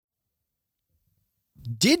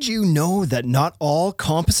Did you know that not all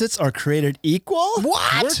composites are created equal?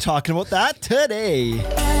 What? We're talking about that today.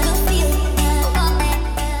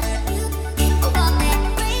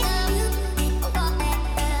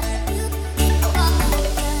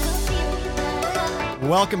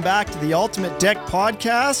 Welcome back to the Ultimate Deck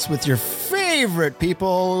Podcast with your favorite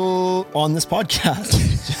people on this podcast.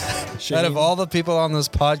 Out of all the people on this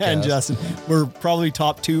podcast. And Justin. We're probably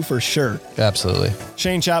top two for sure. Absolutely.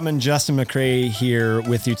 Shane Chapman, Justin McCrae here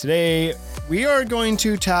with you today. We are going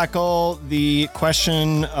to tackle the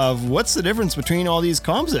question of what's the difference between all these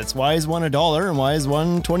composites? Why is one $1 and why is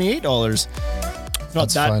one $28?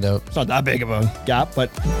 Let's find out. It's not that big of a gap, but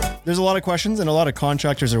there's a lot of questions and a lot of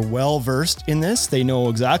contractors are well versed in this. They know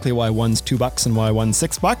exactly why one's $2 and why one's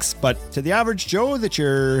 $6. But to the average Joe that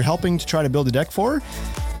you're helping to try to build a deck for,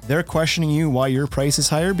 they're questioning you why your price is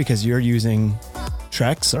higher because you're using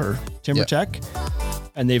Trex or TimberTech,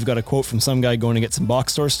 and they've got a quote from some guy going to get some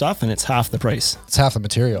box store stuff, and it's half the price. It's half the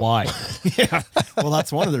material. Why? Yeah. Well,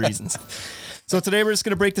 that's one of the reasons. So today we're just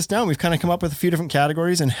going to break this down. We've kind of come up with a few different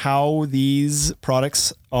categories and how these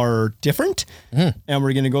products are different. And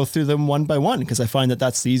we're going to go through them one by one because I find that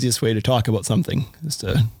that's the easiest way to talk about something, is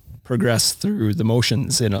to progress through the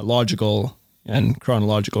motions in a logical and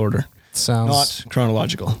chronological order. Sounds not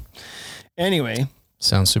chronological. Anyway.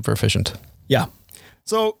 Sounds super efficient. Yeah.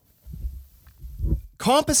 So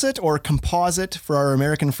composite or composite for our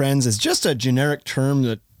American friends is just a generic term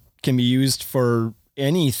that can be used for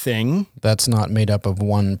anything that's not made up of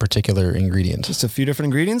one particular ingredient. Just a few different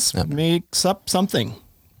ingredients makes up something.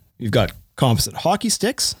 We've got composite hockey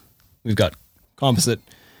sticks. We've got composite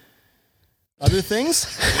other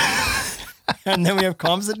things. And then we have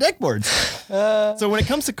composite deck boards. So when it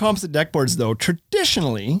comes to composite deck boards, though,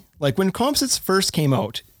 traditionally, like when composites first came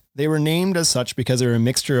out, they were named as such because they were a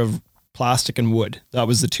mixture of plastic and wood. That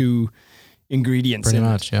was the two ingredients. Pretty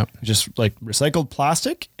much, yeah. Just like recycled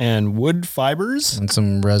plastic and wood fibers. And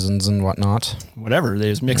some resins and whatnot. Whatever. They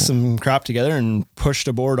just mixed some crap together and pushed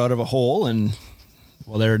a board out of a hole and,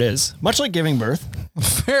 well, there it is. Much like giving birth.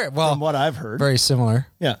 From what I've heard. Very similar.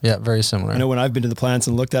 Yeah. Yeah, very similar. I know when I've been to the plants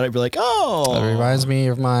and looked at it, I'd be like, oh. That reminds me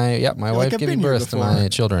of my wife giving birth to my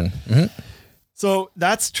children. Mm-hmm. So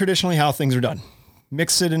that's traditionally how things are done.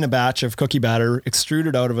 Mix it in a batch of cookie batter, extrude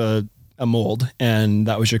it out of a mold, and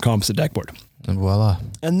that was your composite deck board. And voila.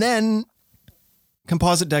 And then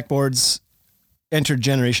composite deck boards entered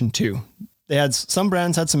generation 2. They had, some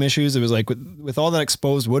brands had some issues. It was like with all that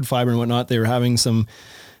exposed wood fiber and whatnot, they were having some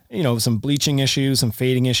bleaching issues, some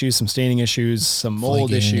fading issues, some staining issues, some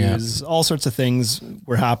mold issues, all sorts of things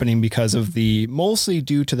were happening because of mostly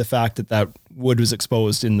due to the fact that wood was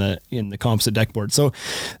exposed in the composite deck board. So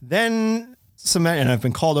then cement, and I've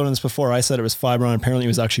been called out on this before. I said it was Fibron. Apparently it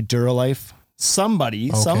was actually Duralife. Somebody,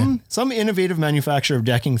 some innovative manufacturer of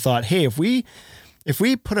decking thought, hey, if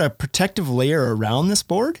we put a protective layer around this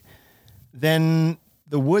board, then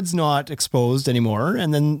the wood's not exposed anymore.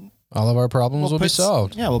 And then all of our problems will be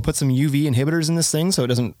solved. Yeah. We'll put some UV inhibitors in this thing so it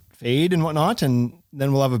doesn't fade and whatnot. And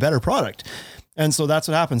then we'll have a better product. And so that's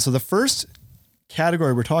what happened. So the first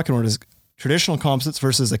category we're talking about is traditional composites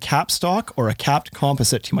versus a cap stock or a capped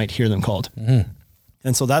composite, you might hear them called. Mm-hmm.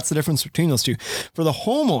 And so that's the difference between those two. For the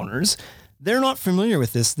homeowners, they're not familiar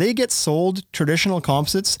with this. They get sold traditional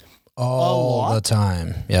composites all the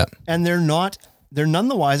time. Yeah. And they're none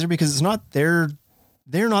the wiser because it's not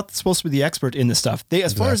they're not supposed to be the expert in this stuff.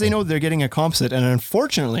 As far as they know, they're getting a composite. And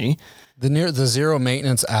unfortunately, the zero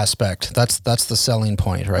maintenance aspect, that's the selling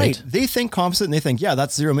point, right? They think composite and they think, yeah,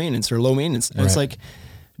 that's zero maintenance or low maintenance. And it's like,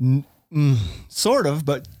 sort of,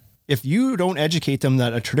 but if you don't educate them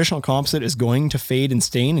that a traditional composite is going to fade and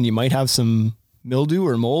stain and you might have some mildew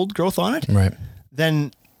or mold growth on it,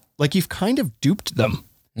 then like you've kind of duped them.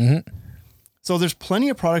 Mm-hmm. So there's plenty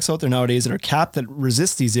of products out there nowadays that are capped that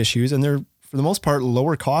resist these issues, and they're for the most part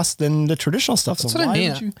lower cost than the traditional stuff. That's what I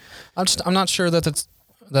mean. I'm not sure that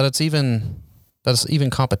it's even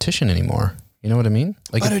competition anymore. You know what I mean?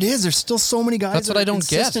 Like, but it is. There's still so many guys that I don't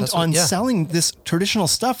get on selling this traditional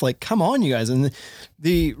stuff. Like, come on, you guys. And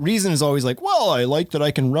the reason is always like, well, I like that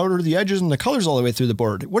I can router the edges and the colors all the way through the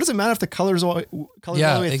board. What does it matter if the colors all the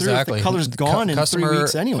way through if the color's gone in 3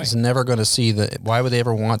 weeks anyway? Is never going to see why would they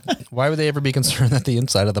ever be concerned that the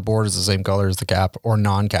inside of the board is the same color as the cap or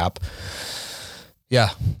non-cap?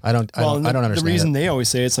 Yeah, I don't understand. The reason they always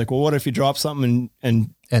say it's like, well, what if you drop something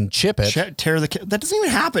and chip it, tear that doesn't even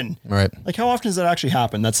happen. Right. Like, how often does that actually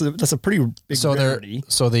happen? That's a pretty big rarity.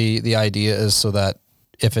 So the idea is so that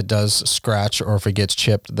if it does scratch or if it gets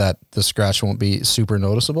chipped, that the scratch won't be super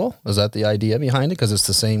noticeable. Is that the idea behind it? Because it's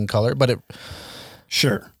the same color, but it.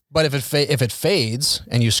 Sure. But if it fades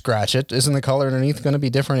and you scratch it, isn't the color underneath going to be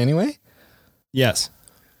different anyway? Yes.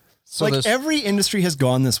 So like every industry has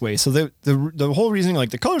gone this way. So the whole reason,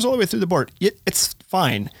 like the color's all the way through the board, it's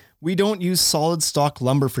fine. We don't use solid stock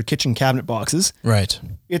lumber for kitchen cabinet boxes. Right.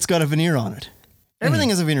 It's got a veneer on it. Everything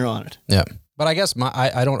has a veneer on it. Yeah. But I guess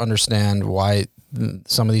I don't understand why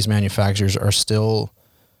some of these manufacturers are still,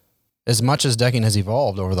 as much as decking has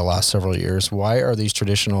evolved over the last several years, why are these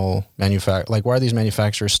why are these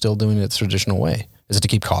manufacturers still doing it the traditional way? Is it to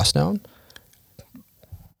keep costs down?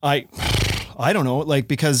 I don't know, like,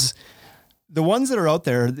 because the ones that are out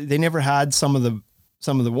there, they never had some of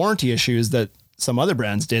the warranty issues that some other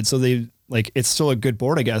brands did. So they it's still a good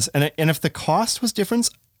board, I guess. And if the cost was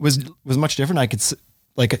much different, I could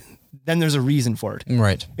then there's a reason for it.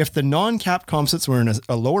 Right. If the non-capped composites were in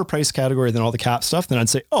a lower price category than all the cap stuff, then I'd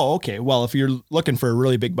say, oh, okay, well, if you're looking for a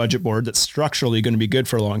really big budget board that's structurally going to be good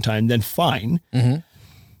for a long time, then fine. Mm-hmm.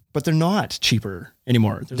 But they're not cheaper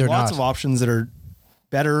anymore. There's lots of options that are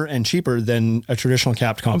better and cheaper than a traditional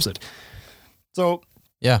capped composite. So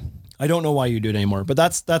yeah, I don't know why you do it anymore, but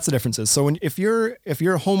that's the differences. So if you're a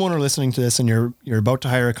homeowner listening to this and you're about to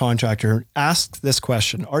hire a contractor, ask this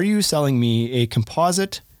question: are you selling me a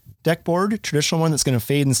composite deck board, traditional one that's going to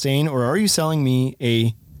fade and stain, or are you selling me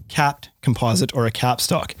a capped composite or a cap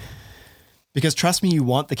stock? Because trust me, you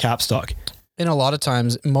want the cap stock. And a lot of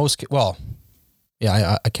times, I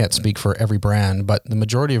can't speak for every brand, but the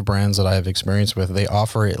majority of brands that I have experience with, they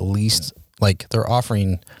offer at least they're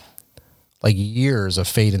offering years of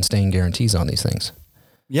fade and stain guarantees on these things.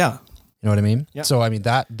 Yeah. You know what I mean? Yeah. So I mean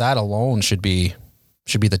that alone should be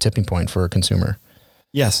the tipping point for a consumer.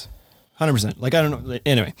 Yes. 100%. I don't know.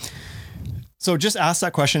 Anyway. So just ask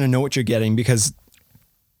that question and know what you're getting, because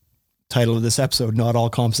title of this episode, not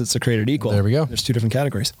all composites are created equal. There we go. There's two different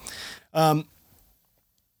categories.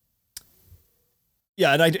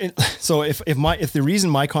 Yeah, and so if the reason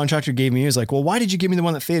my contractor gave me is like, well, why did you give me the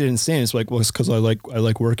one that faded and stained? It's like, well, it's because I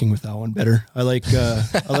like working with that one better. I like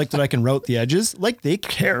that I can route the edges. Like, they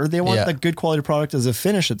care. They want the good quality product as a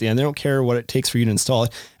finish at the end. They don't care what it takes for you to install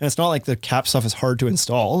it. And it's not like the cap stuff is hard to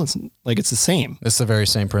install. It's the same. It's the very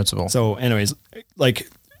same principle. So anyways,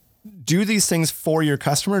 do these things for your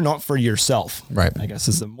customer, not for yourself. Right. I guess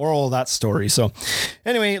is the moral of that story. So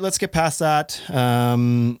anyway, let's get past that.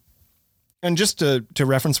 And just to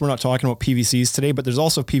reference, we're not talking about PVCs today, but there's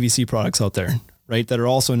also PVC products out there, right, that are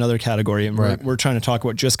also another category. And we're trying to talk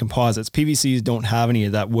about just composites. PVCs don't have any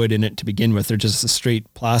of that wood in it to begin with. They're just a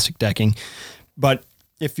straight plastic decking. But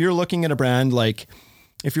if you're looking at a brand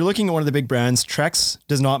if you're looking at one of the big brands, Trex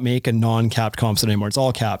does not make a non-capped composite anymore. It's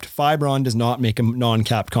all capped. Fibron does not make a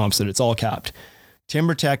non-capped composite. It's all capped.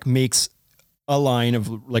 TimberTech makes a line of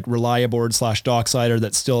Reliaboard / Docksider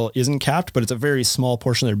that still isn't capped, but it's a very small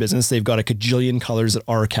portion of their business. They've got a cajillion colors that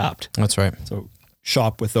are capped. That's right. So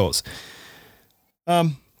shop with those.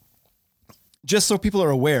 Just so people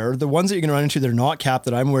are aware, the ones that you're going to run into that are not capped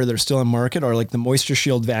that I'm aware they're still in market are the Moisture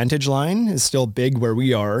Shield Vantage line is still big where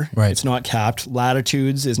we are. Right. It's not capped.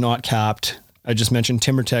 Latitudes is not capped. I just mentioned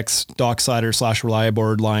TimberTech's Docksider /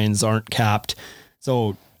 Reliaboard lines aren't capped.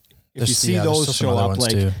 So if you see those show up,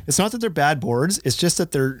 it's not that they're bad boards. It's just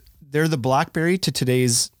that they're the BlackBerry to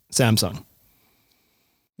today's Samsung.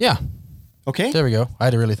 Yeah. Okay. There we go. I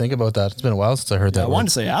had to really think about that. It's been a while since I heard that. I wanted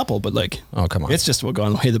to say Apple, but oh, come on. It's just what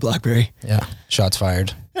gone the way of the BlackBerry. Yeah. Shots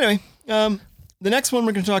fired. Anyway, the next one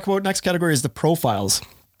we're going to talk about, next category, is the profiles.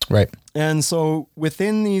 Right. And so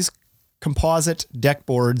within these composite deck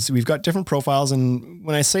boards, we've got different profiles, and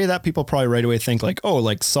when I say that, people probably right away think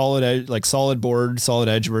solid edge, solid board, solid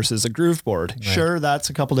edge versus a grooved board. Right. Sure,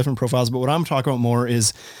 that's a couple different profiles, but what I'm talking about more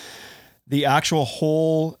is the actual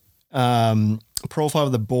whole profile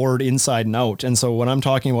of the board inside and out. And so what I'm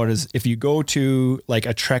talking about is if you go to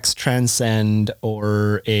a Trex Transcend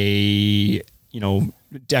or a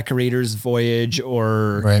Decorator's Voyage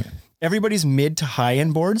or everybody's mid to high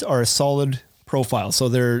end boards are a solid profile. So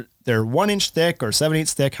they're 1 inch thick or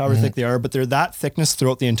 7/8 thick, however thick they are, but they're that thickness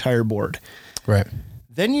throughout the entire board. Right.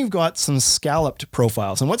 Then you've got some scalloped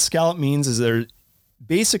profiles. And what scallop means is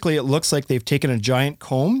basically it looks like they've taken a giant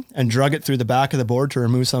comb and drug it through the back of the board to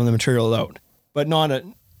remove some of the material out, but not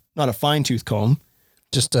a fine tooth comb.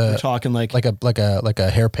 Just we're talking like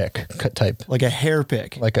a hair pick type, like a hair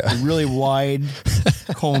pick, like a really wide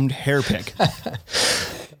combed hair pick.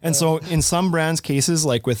 And so in some brands' cases,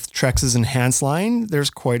 like with Trex's Enhanced line, there's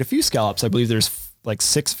quite a few scallops. I believe there's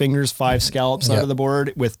 6 fingers, 5 scallops out of the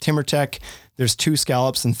board. With TimberTech, there's 2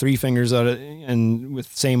 scallops and 3 fingers out of, and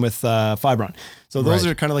same with Fibron. So those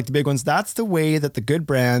are kind of the big ones. That's the way that the good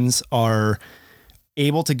brands are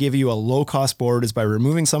able to give you a low cost board, is by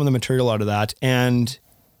removing some of the material out of that. And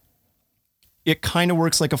it kind of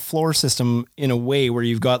works like a floor system in a way where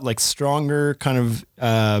you've got like stronger kind of,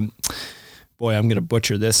 boy, I'm going to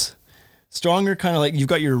butcher this. Stronger kind of like you've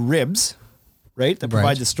got your ribs, right? That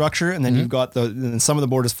provide the structure. And then you've got and some of the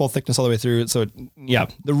board is full thickness all the way through. So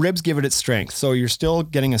the ribs give it its strength. So you're still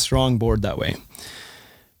getting a strong board that way.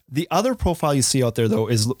 The other profile you see out there though,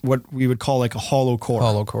 is what we would call like a hollow core.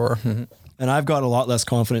 Hollow core. Mm-hmm. And I've got a lot less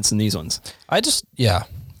confidence in these ones. I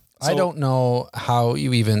don't know how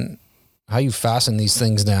you fasten these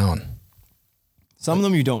things down. Some of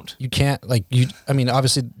them you don't. You can't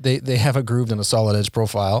obviously they have a grooved and a solid edge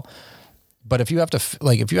profile, but if you have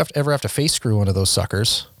to ever have to face screw one of those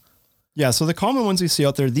suckers. Yeah. So the common ones we see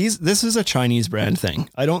out there, this is a Chinese brand thing.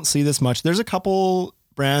 I don't see this much. There's a couple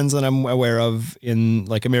brands that I'm aware of in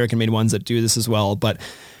like American made ones that do this as well. But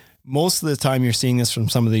most of the time you're seeing this from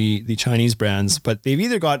some of the Chinese brands, but they've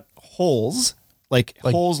either got holes, like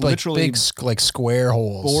holes, literally big, like square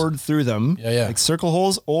holes bored through them, like circle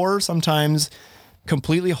holes, or sometimes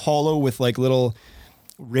completely hollow with like little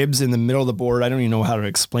ribs in the middle of the board. I don't even know how to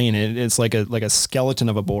explain it. It's like a skeleton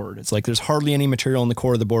of a board. It's like there's hardly any material in the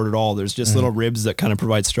core of the board at all. There's just little ribs that kind of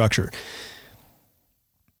provide structure.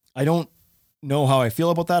 I don't know how I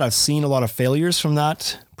feel about that. I've seen a lot of failures from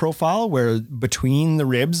that profile where between the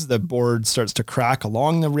ribs, the board starts to crack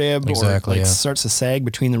along the rib or starts to sag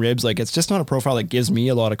between the ribs. Like it's just not a profile that gives me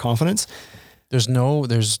a lot of confidence. There's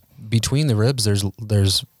between the ribs,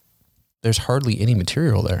 there's hardly any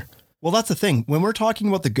material there. Well, that's the thing. When we're talking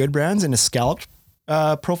about the good brands in a scalloped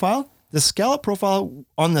profile, the scallop profile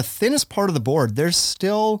on the thinnest part of the board, there's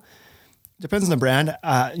still, depends on the brand,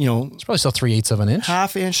 it's probably still 3/8 of an inch,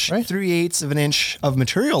 half inch, right? 3/8 of an inch of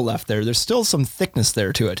material left there. There's still some thickness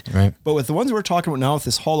there to it. Right. But with the ones we're talking about now with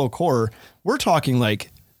this hollow core, we're talking like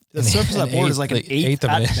the surface of that board is like an eighth of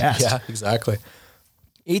an inch. Best. Yeah, exactly.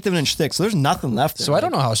 1/8 of an inch thick. So there's nothing left there. So I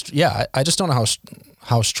don't know I just don't know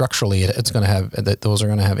how structurally it's going to have, that those are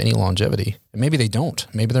going to have any longevity. And maybe they don't.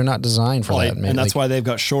 Maybe they're not designed for that. Maybe and that's why they've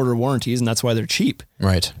got shorter warranties and that's why they're cheap.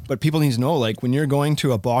 Right. But people need to know, like when you're going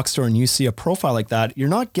to a box store and you see a profile like that, you're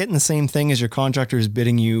not getting the same thing as your contractor is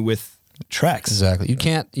bidding you with Trex. Exactly.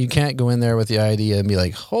 You can't go in there with the idea and be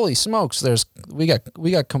like, holy smokes, we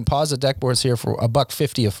got composite deck boards here for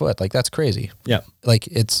 $1.50 a foot. Like that's crazy. Yeah. Like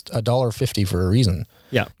it's $1.50 for a reason.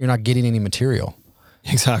 Yeah. You're not getting any material.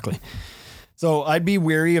 Exactly. So I'd be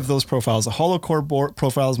wary of those profiles. The hollow core board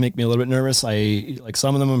profiles make me a little bit nervous. I like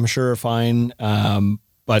some of them I'm sure are fine.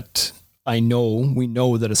 But we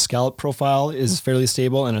know that a scallop profile is fairly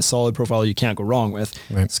stable and a solid profile you can't go wrong with.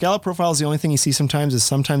 Right. Scallop profiles, the only thing you see sometimes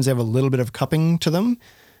they have a little bit of cupping to them.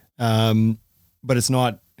 But it's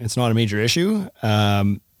not a major issue.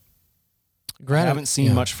 I haven't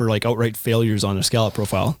seen much for like outright failures on a scallop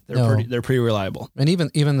profile. They're pretty reliable. And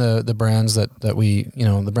even the brands that we,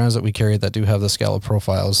 the brands that we carry that do have the scallop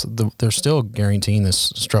profiles, they're still guaranteeing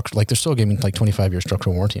this structure. Like they're still giving like 25-year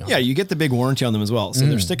structural warranty on them. Yeah, you get the big warranty on them as well. So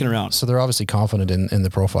they're sticking around. So they're obviously confident in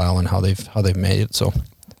the profile and how they've made it. So for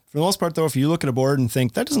the most part though, if you look at a board and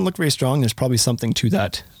think that doesn't look very strong, there's probably something to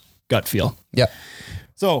that gut feel. Yeah.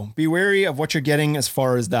 So be wary of what you're getting as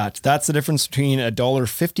far as that. That's the difference between a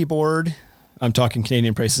 $1.50 board. I'm talking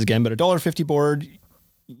Canadian prices again, but a $1.50 board,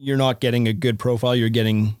 you're not getting a good profile. You're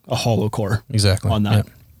getting a hollow core. Exactly. On that.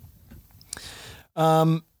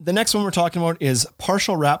 Yeah. The next one we're talking about is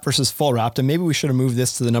partial wrap versus full wrapped. And maybe we should have moved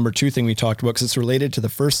this to the number 2 thing we talked about because it's related to the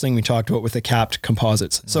first thing we talked about with the capped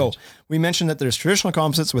composites. Right. So we mentioned that there's traditional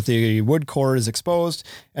composites with the wood core is exposed,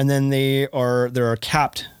 and then there are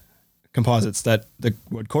capped composites that the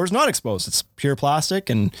wood core is not exposed. It's pure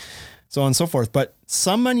plastic and so on and so forth. But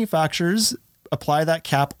some manufacturers apply that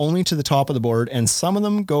cap only to the top of the board, and some of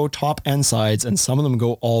them go top and sides, and some of them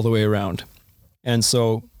go all the way around. And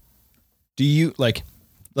so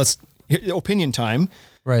opinion time.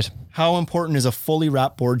 Right. How important is a fully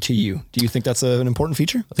wrapped board to you? Do you think that's an important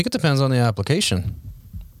feature? I think it depends on the application.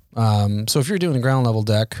 So if you're doing a ground level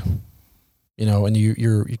deck, and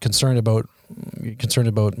you're concerned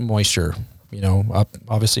about moisture,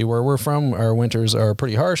 obviously where we're from, our winters are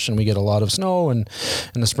pretty harsh and we get a lot of snow, and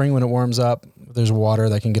in the spring when it warms up, there's water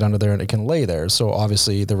that can get under there and it can lay there. So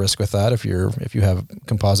obviously the risk with that, if you have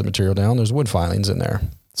composite material down, there's wood filings in there.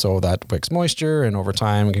 So that wicks moisture, and over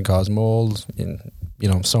time it can cause mold and,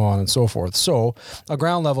 so on and so forth. So a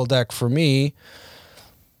ground level deck for me,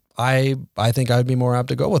 I think I'd be more apt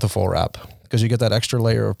to go with a full wrap because you get that extra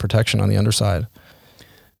layer of protection on the underside.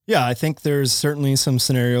 Yeah, I think there's certainly some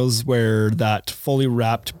scenarios where that fully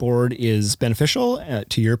wrapped board is beneficial.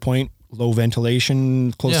 To your point, low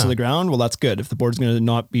ventilation close to the ground. Well, that's good. If the board's going to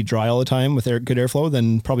not be dry all the time with good airflow,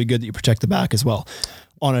 then probably good that you protect the back as well.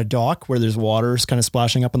 on a dock where there's water kind of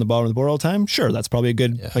splashing up on the bottom of the board all the time, sure, that's probably a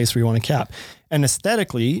good place where you want to cap. And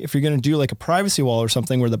aesthetically, if you're going to do like a privacy wall or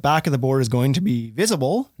something where the back of the board is going to be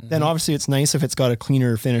visible, then obviously it's nice if it's got a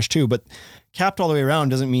cleaner finish too. But capped all the way around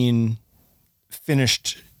doesn't mean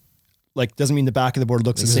finished, like doesn't mean the back of the board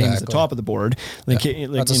looks the same as the top of the board. Like,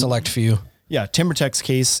 that's a select few. Yeah, TimberTech's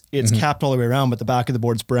case, it's capped all the way around, but the back of the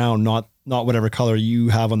board's brown, not whatever color you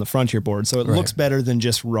have on the front of your board. So it looks better than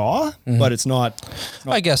just raw, but it's not.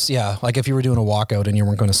 I guess, yeah. Like if you were doing a walkout and you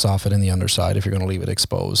weren't going to soften in the underside, if you're going to leave it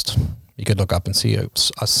exposed, you could look up and see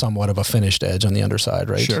a somewhat of a finished edge on the underside,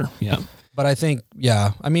 right? Sure, yeah. But I think,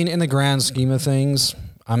 yeah, I mean, in the grand scheme of things,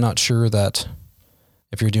 I'm not sure that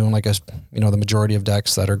if you're doing like the majority of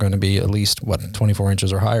decks that are going to be at least 24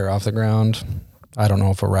 inches or higher off the ground, I don't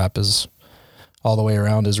know if a wrap is all the way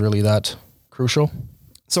around is really that crucial.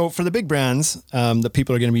 So for the big brands that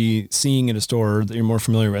people are going to be seeing at a store that you're more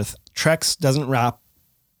familiar with, Trex doesn't wrap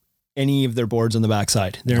any of their boards on the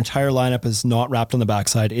backside. Their entire lineup is not wrapped on the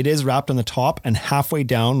backside. It is wrapped on the top, and halfway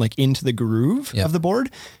down, like into the groove of the board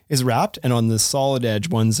is wrapped. And on the solid edge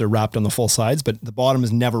ones, are wrapped on the full sides, but the bottom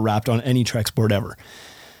is never wrapped on any Trex board ever.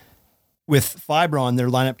 With Fibron, their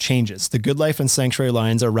lineup changes. The Good Life and Sanctuary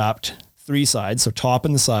lines are wrapped 3 sides, so top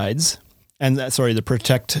and the sides. And the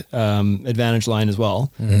Protect Advantage line as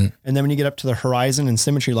well. And then when you get up to the Horizon and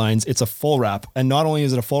Symmetry lines, it's a full wrap. And not only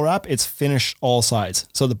is it a full wrap, it's finished all sides.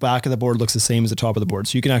 So the back of the board looks the same as the top of the board.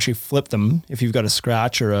 So you can actually flip them. If you've got a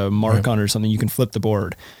scratch or a mark on it or something, you can flip the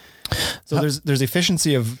board. So there's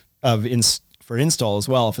efficiency for install as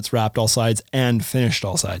well if it's wrapped all sides and finished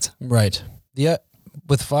all sides. Right. Yeah,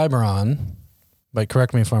 with Fibron, but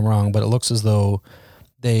correct me if I'm wrong, but it looks as though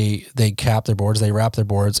they cap their boards, they wrap their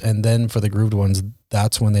boards, and then for the grooved ones,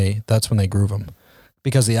 that's when they groove them,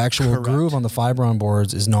 because the actual groove on the Fibron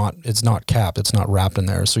boards is not capped, it's not wrapped in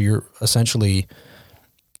there. So you're essentially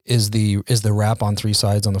is the wrap on 3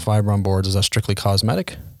 sides on the Fibron boards, is that strictly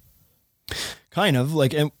cosmetic? Kind of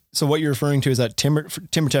like, and so what you're referring to is that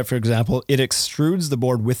TimberTech, for example, it extrudes the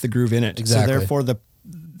board with the groove in it. Exactly. So therefore the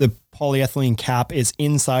polyethylene cap is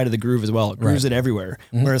inside of the groove as well. It grooves it everywhere.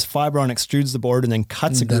 Whereas Fibron extrudes the board and then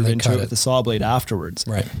cuts a groove into it with the saw blade afterwards.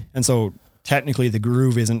 Right. And so technically the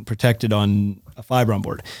groove isn't protected on a Fibron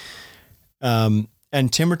board. And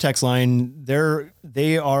TimberTech's line,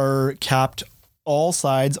 they are capped all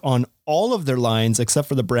sides on all of their lines, except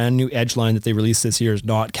for the brand new Edge line that they released this year is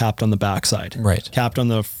not capped on the back side. Right. Capped on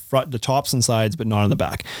the front, the tops and sides, but not on the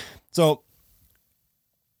back. So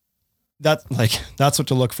that's what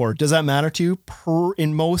to look for. Does that matter to you?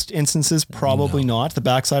 In most instances, probably not. The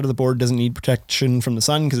backside of the board doesn't need protection from the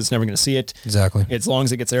sun because it's never going to see it. Exactly. As long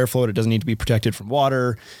as it gets airflow, it doesn't need to be protected from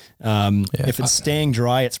water. If it's staying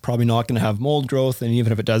dry, it's probably not going to have mold growth. And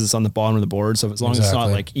even if it does, it's on the bottom of the board. So as long as it's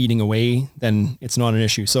not like eating away, then it's not an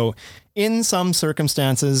issue. So in some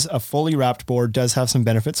circumstances, a fully wrapped board does have some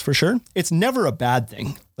benefits for sure. It's never a bad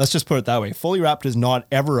thing. Let's just put it that way. Fully wrapped is not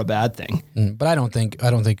ever a bad thing. But I don't think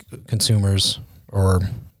consumers or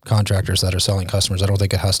contractors that are selling customers, I don't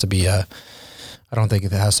think it has to be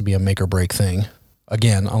a make or break thing.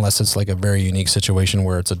 Again, unless it's like a very unique situation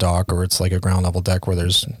where it's a dock or it's like a ground level deck where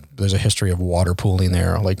there's a history of water pooling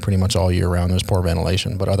there, like pretty much all year round. There's poor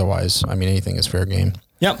ventilation, but otherwise, I mean, anything is fair game.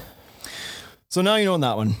 Yep. So now you know on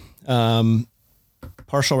that one.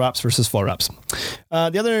 Partial wraps versus full wraps.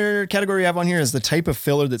 The other category I have on here is the type of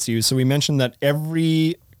filler that's used. So we mentioned that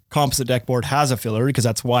every composite deck board has a filler because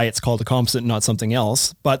that's why it's called a composite and not something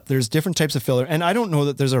else. But there's different types of filler. And I don't know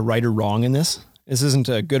that there's a right or wrong in this. This isn't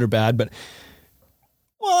a good or bad, but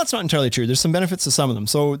well, that's not entirely true. There's some benefits to some of them.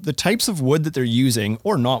 So the types of wood that they're using,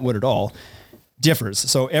 or not wood at all, differs.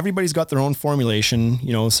 So everybody's got their own formulation.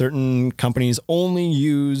 You know, certain companies only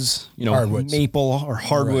use, hardwoods, maple or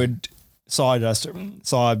hardwood sawdust,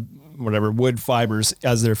 wood fibers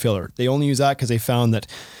as their filler. They only use that because they found that,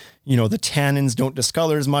 the tannins don't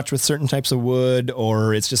discolor as much with certain types of wood,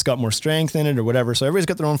 or it's just got more strength in it or whatever. So everybody's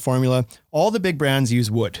got their own formula. All the big brands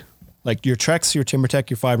use wood. Like your Trex, your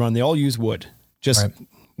TimberTech, your Fibron, they all use wood. Just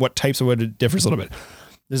what types of wood, it differs a little bit.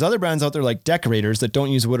 There's other brands out there like Decorators that don't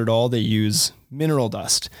use wood at all. They use mineral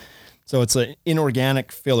dust. So it's an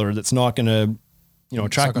inorganic filler that's not going to,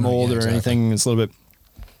 attract mold or anything. It's a little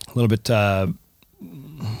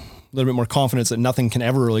bit more confidence that nothing can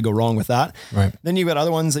ever really go wrong with that. Right. Then you've got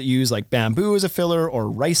other ones that use like bamboo as a filler or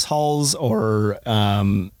rice hulls or,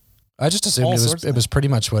 I just assumed it was pretty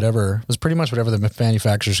much whatever. It was pretty much whatever the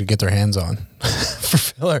manufacturers could get their hands on for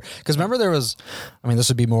filler. Because remember, this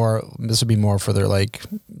would be more for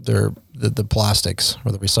the plastics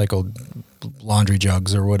or the recycled laundry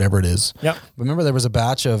jugs or whatever it is. Yep. Remember, there was a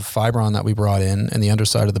batch of Fibron that we brought in the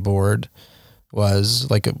underside of the board. was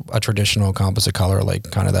like a traditional composite color, like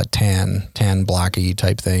kind of that tan blacky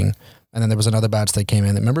type thing. And then there was another batch that came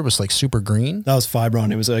in. Remember, it was like super green. That was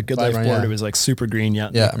Fibron. It was a Good Life board. Yeah. It was like super green. Yeah.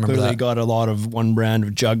 Yeah, I remember clearly that. got a lot of one brand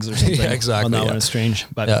of jugs or something. Yeah, exactly. On that Yeah. one. It's strange.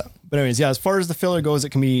 But Yeah. but anyways, yeah, as far as the filler goes, it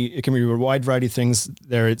can be a wide variety of things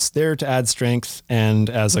there. It's there to add strength and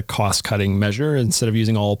as a cost cutting measure instead of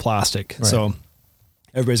using all plastic. Right. So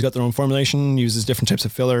everybody's got their own formulation, uses different types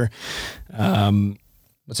of filler. I'd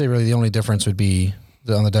say really the only difference would be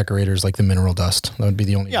on the decorators, like the mineral dust. That would be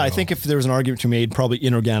the only. Yeah, I think if there was an argument to be made, probably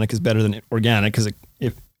inorganic is better than organic because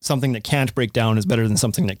if something that can't break down is better than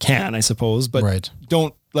something that can, I suppose. But Right.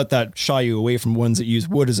 don't let that shy you away from ones that use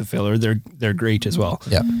wood as a filler. They're great as well.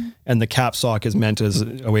 Yeah, And the cap stock is meant as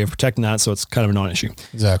a way of protecting that, so it's kind of a non-issue.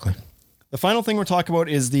 exactly. The final thing we're talking about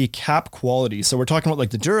is the cap quality. So we're talking about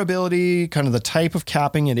like the durability, kind of the type of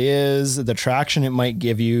capping it is, the traction it might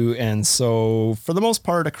give you. And so for the most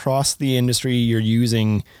part across the industry, you're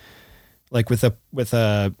using like with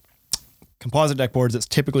a composite deck boards, it's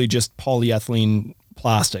typically just polyethylene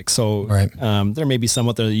plastic. So Right. there may be some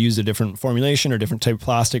out there that use a different formulation or different type of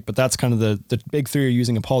plastic, but that's kind of the big three are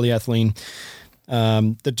using a polyethylene.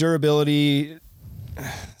 The durability,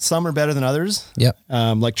 some are better than others. Yep.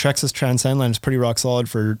 Like Trex's Transcend line is pretty rock solid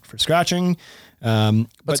for scratching. But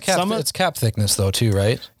But it's cap thickness though too,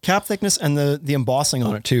 right? cap thickness and the embossing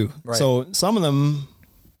on it too. Right. So some of them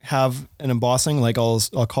have an embossing, like I'll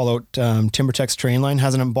call out TimberTech's Terrain line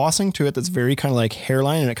has an embossing to it that's very kind of like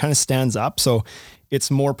hairline and it kind of stands up. So it's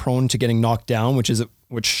more prone to getting knocked down, which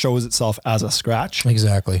shows itself as a scratch.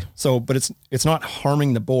 Exactly. So, but it's not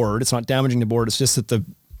harming the board. It's not damaging the board. It's just that the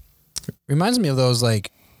Reminds me of those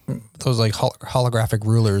holographic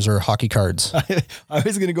rulers or hockey cards. I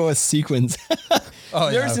was going to go with sequins. Oh,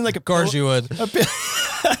 You ever seen like of course you would.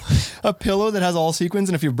 a pillow that has all sequins,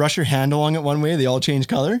 and if you brush your hand along it one way, they all change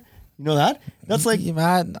color? You know that? That's like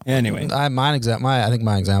anyway. I think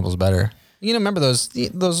my example's better. You know, remember those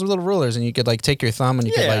little rulers, and you could like take your thumb and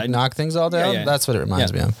you could like knock things all down. yeah. That's what it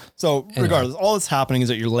reminds me of. So regardless, all that's happening is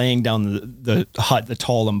that you're laying down the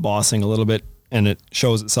tall embossing a little bit, and it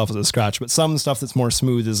shows itself as a scratch. But some stuff that's more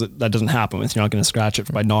smooth that doesn't happen with. You're not going to scratch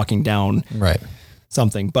it by knocking down Right.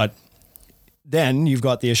 something. But then you've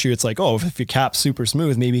got the issue. It's like, oh, if your cap's super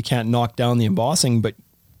smooth, maybe you can't knock down the embossing, but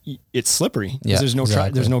it's slippery. Yeah, There's no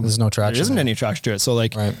exactly. there's no traction. There isn't any traction to it. So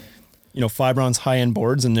like, Right. you know, Fibron's high-end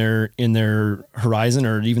boards in their Horizon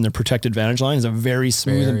or even their Protected Vantage line is a very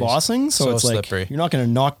smooth embossing. So it's like slippery. you're not going to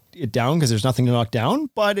knock it down because there's nothing to knock down,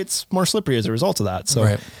 but it's more slippery as a result of that. So,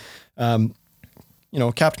 Right. you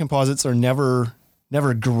know, capped composites are never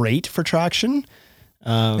great for traction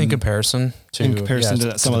in comparison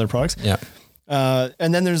to some other products. Yeah.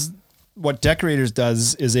 And then there's what Decorators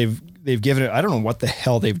does is they've given it, I don't know what the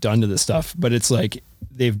hell they've done to this stuff, but it's like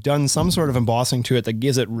they've done some sort of embossing to it that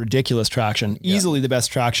gives it ridiculous traction. Yeah. Easily the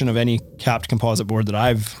best traction of any capped composite board that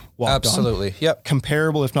I've walked on. Absolutely. Yep.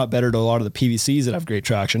 Comparable, if not better, to a lot of the PVCs that have great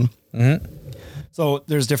traction. Mm-hmm. So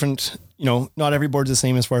there's different, you know, not every board's the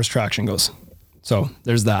same as far as traction goes. So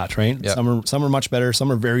there's that, right? Yep. Some are much better.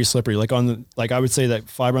 Some are very slippery. Like I would say that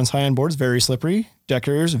Fibron's high-end boards very slippery.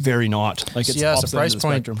 Decorators very not. Like it's so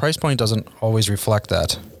price point doesn't always reflect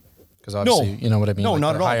that because obviously you know what I mean. No, like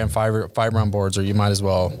not at all. High-end Fibron boards, or you might as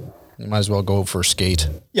well go for skate.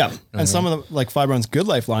 Yeah, and some of the like Fibron's Good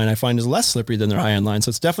Life line I find is less slippery than their high-end line. So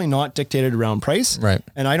it's definitely not dictated around price. Right.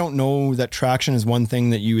 And I don't know that traction is one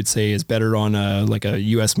thing that you would say is better on a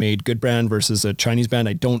US made good brand versus a Chinese brand.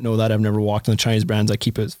 I don't know that. I've never walked on the Chinese brands. I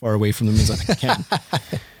keep as far away from them as I can.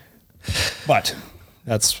 But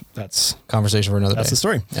that's Conversation for another day. That's the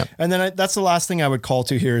story. Yep. And then that's the last thing I would call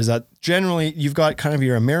to here is that generally you've got kind of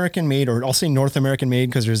your American made, or I'll say North American made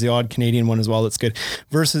because there's the odd Canadian one as well that's good,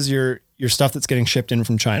 versus your stuff that's getting shipped in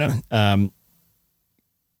from China.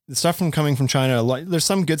 The stuff coming from China, there's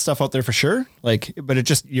some good stuff out there for sure.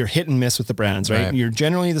 But you're hit and miss with the brands, right? You're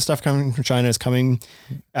generally the stuff coming from China is coming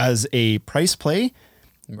as a price play,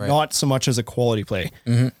 not so much as a quality play.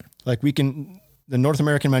 Mm-hmm. Like the North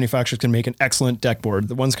American manufacturers can make an excellent deck board.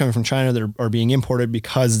 The ones coming from China that are being imported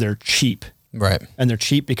because they're cheap. Right. And they're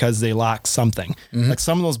cheap because they lack something. Mm-hmm. Like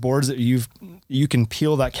some of those boards that you can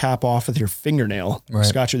peel that cap off with your fingernail,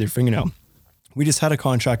 scratch with your fingernail. We just had a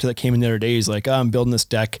contractor that came in the other day. He's like, I'm building this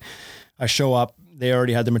deck. I show up. They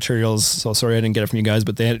already had the materials. So sorry I didn't get it from you guys,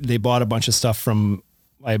 but they bought a bunch of stuff from,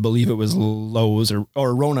 I believe it was Lowe's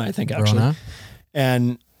or Rona, I think actually. Rona.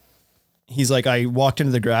 And he's like, I walked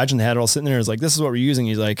into the garage and they had it all sitting there. It's like, this is what we're using.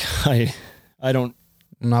 He's like, I'm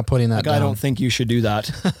not putting that down. I don't think you should do that.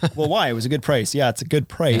 Well, why? It was a good price. Yeah, it's a good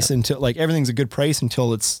price until everything's a good price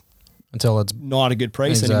until it's until it's not a good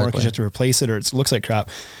price anymore because you have to replace it or it looks like crap.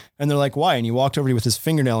 And they're like, why? And he walked over to you with his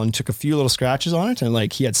fingernail and took a few little scratches on it. And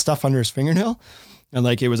like, he had stuff under his fingernail and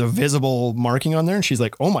like, it was a visible marking on there. And she's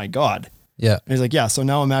like, oh my God. Yeah. And he's like, yeah. So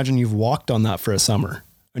now imagine you've walked on that for a summer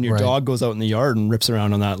and your dog goes out in the yard and rips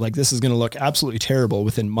around on that. Like, this is going to look absolutely terrible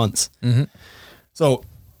within months. Mm-hmm. So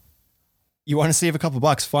you want to save a couple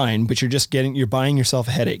bucks, fine, but you're buying yourself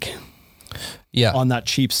a headache. Yeah. On that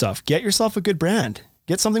cheap stuff. Get yourself a good brand.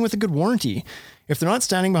 Get something with a good warranty. If they're not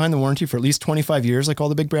standing behind the warranty for at least 25 years, like all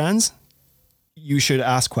the big brands, you should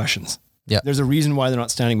ask questions. Yeah. There's a reason why they're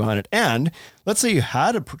not standing behind it. And let's say you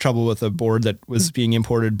had trouble with a board that was being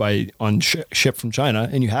imported ship from China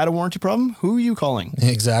and you had a warranty problem. Who are you calling?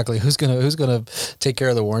 Exactly. Who's gonna take care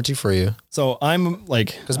of the warranty for you? So I'm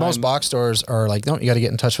like, because most box stores are like, no, you got to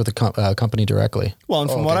get in touch with the company directly. Well, and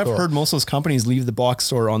from what I've heard, most of those companies leave the box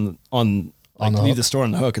store leave the store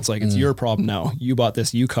on the hook. It's like, it's your problem now. You bought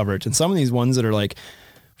this, you cover it. And some of these ones that are like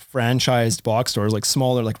franchised box stores, like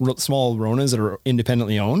smaller, like small Ronas that are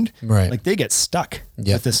independently owned, right? Like they get stuck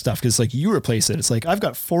with this stuff because like you replace it. It's like, I've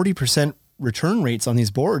got 40% return rates on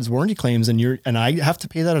these boards, warranty claims, and I have to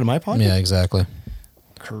pay that out of my pocket. Yeah, exactly.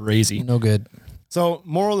 Crazy. No good. So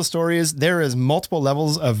moral of the story is there is multiple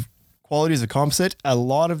levels of qualities of composite. A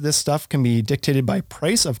lot of this stuff can be dictated by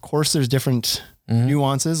price. Of course, there's different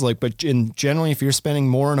nuances, but generally, if you're spending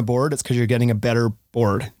more on a board, it's because you're getting a better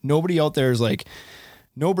board. No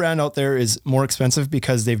brand out there is more expensive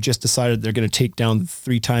because they've just decided they're going to take down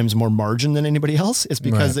 3 times more margin than anybody else. It's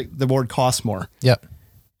because the board costs more. Yep.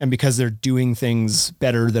 And because they're doing things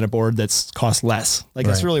better than a board that's cost less.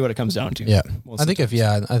 That's really what it comes down to. Yeah. I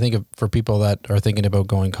think for people that are thinking about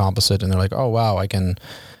going composite and they're like, oh wow, we can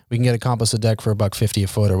get a composite deck for $150 a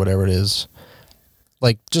foot or whatever it is.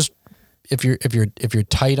 Like, just if you're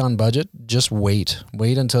tight on budget, just wait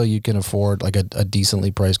until you can afford like a decently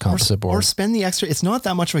priced composite board, or spend the extra. It's not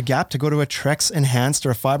that much of a gap to go to a Trex Enhanced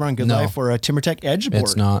or a Fiberon Good Life or a TimberTech Edge board.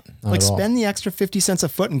 It's not like, spend the extra 50 cents a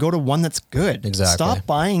foot and go to one that's good.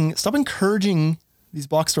 Exactly. Stop encouraging these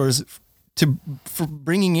box stores for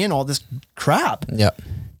bringing in all this crap. Yeah.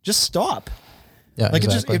 Just stop. Yeah. Like,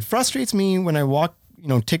 exactly. it frustrates me when I walk,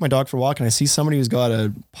 take my dog for a walk and I see somebody who's got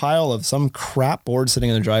a pile of some crap board sitting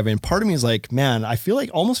in their driveway. And part of me is like, man,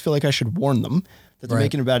 almost feel like I should warn them that they're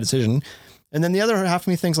making a bad decision. And then the other half of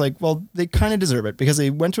me thinks like, well, they kind of deserve it because they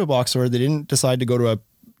went to a box store. They didn't decide to go to a,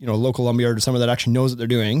 local lumberyard or somewhere that actually knows what they're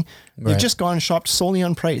doing. They've just gone and shopped solely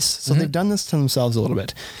on price. So they've done this to themselves a little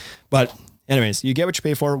bit. But anyways, you get what you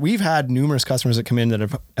pay for. We've had numerous customers that come in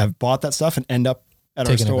that have bought that stuff and end up at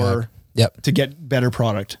our store to get better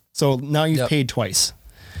product. So now you've paid twice.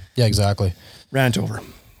 Yeah, exactly. Rant over.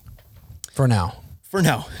 For now.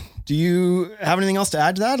 Do you have anything else to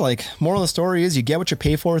add to that? Like, moral of the story is you get what you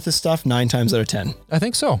pay for with this stuff 9 times out of 10. I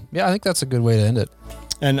think so. Yeah, I think that's a good way to end it.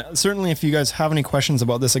 And certainly if you guys have any questions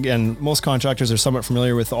about this, again, most contractors are somewhat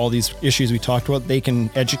familiar with all these issues we talked about. They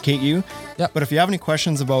can educate you. Yep. But if you have any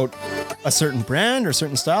questions about a certain brand or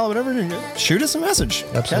certain style, whatever, shoot us a message.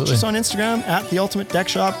 Absolutely. Catch us on Instagram at The Ultimate Deck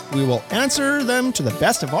Shop. We will answer them to the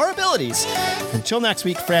best of our abilities. Until next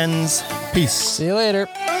week, friends. Peace. See you later.